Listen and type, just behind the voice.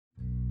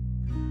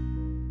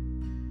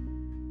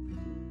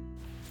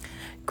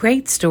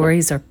Great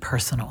stories are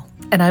personal.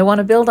 And I want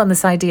to build on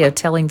this idea of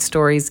telling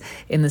stories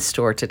in the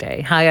store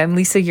today. Hi, I'm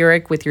Lisa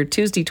Urich with your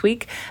Tuesday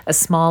Tweak, a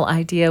small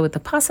idea with the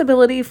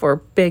possibility for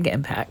big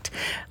impact.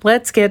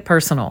 Let's get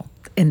personal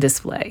in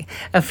display.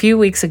 A few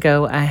weeks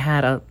ago, I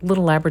had a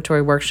little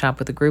laboratory workshop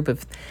with a group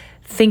of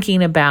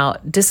thinking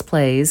about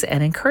displays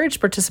and encouraged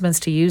participants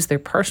to use their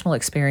personal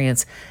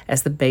experience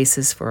as the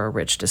basis for a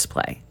rich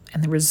display.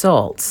 And the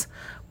results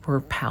were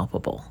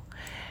palpable.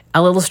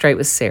 I'll illustrate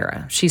with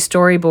Sarah. She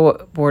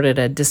storyboarded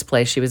a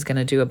display she was going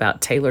to do about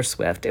Taylor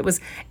Swift. It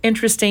was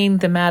interesting,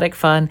 thematic,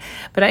 fun,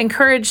 but I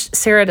encouraged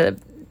Sarah to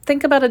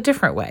think about a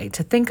different way,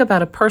 to think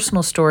about a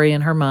personal story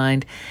in her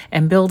mind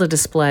and build a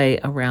display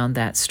around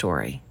that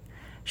story.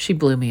 She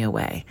blew me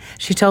away.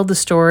 She told the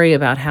story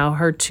about how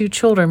her 2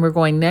 children were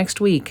going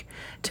next week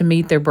to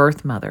meet their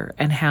birth mother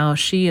and how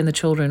she and the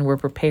children were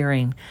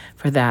preparing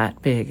for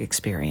that big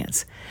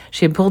experience.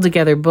 She had pulled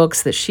together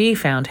books that she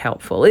found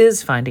helpful,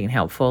 is finding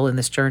helpful in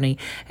this journey,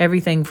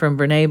 everything from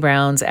Brene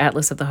Brown's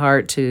Atlas of the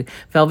Heart to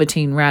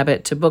Velveteen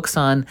Rabbit to books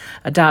on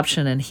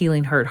adoption and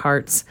healing hurt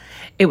hearts.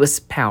 It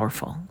was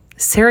powerful.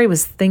 Sarah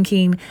was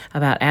thinking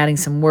about adding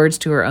some words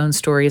to her own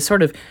story, a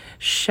sort of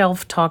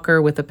shelf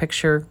talker with a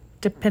picture,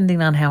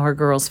 depending on how her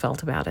girls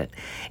felt about it.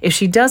 If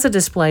she does a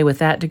display with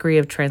that degree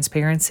of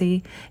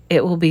transparency,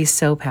 it will be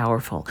so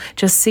powerful.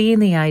 Just seeing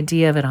the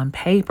idea of it on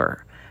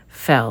paper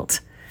felt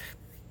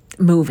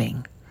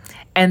moving.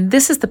 And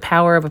this is the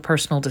power of a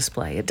personal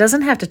display. It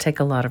doesn't have to take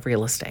a lot of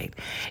real estate.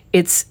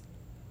 It's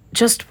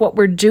just what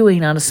we're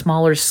doing on a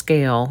smaller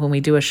scale when we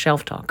do a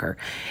shelf talker.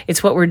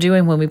 It's what we're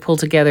doing when we pull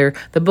together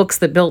the books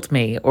that built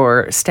me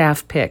or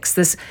staff picks.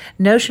 This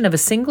notion of a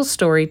single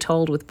story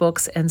told with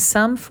books and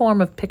some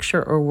form of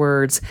picture or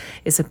words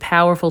is a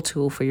powerful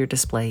tool for your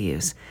display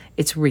use.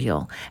 It's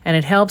real, and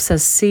it helps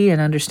us see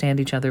and understand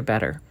each other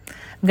better.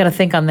 I'm going to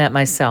think on that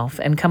myself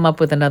and come up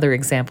with another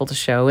example to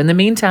show. In the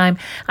meantime,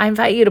 I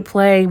invite you to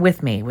play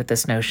with me with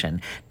this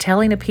notion,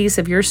 telling a piece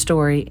of your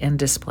story in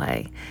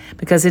display.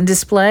 Because in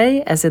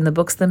display, as in the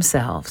books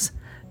themselves,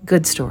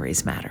 good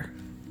stories matter.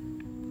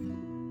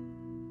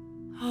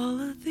 All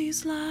of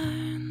these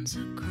lines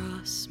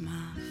across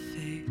my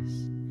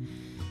face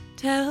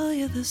tell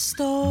you the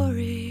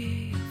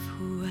story of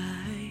who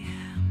I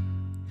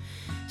am.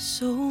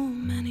 So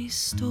many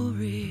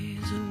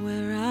stories of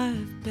where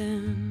I've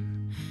been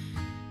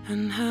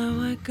and how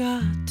I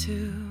got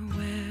to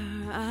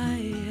where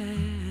I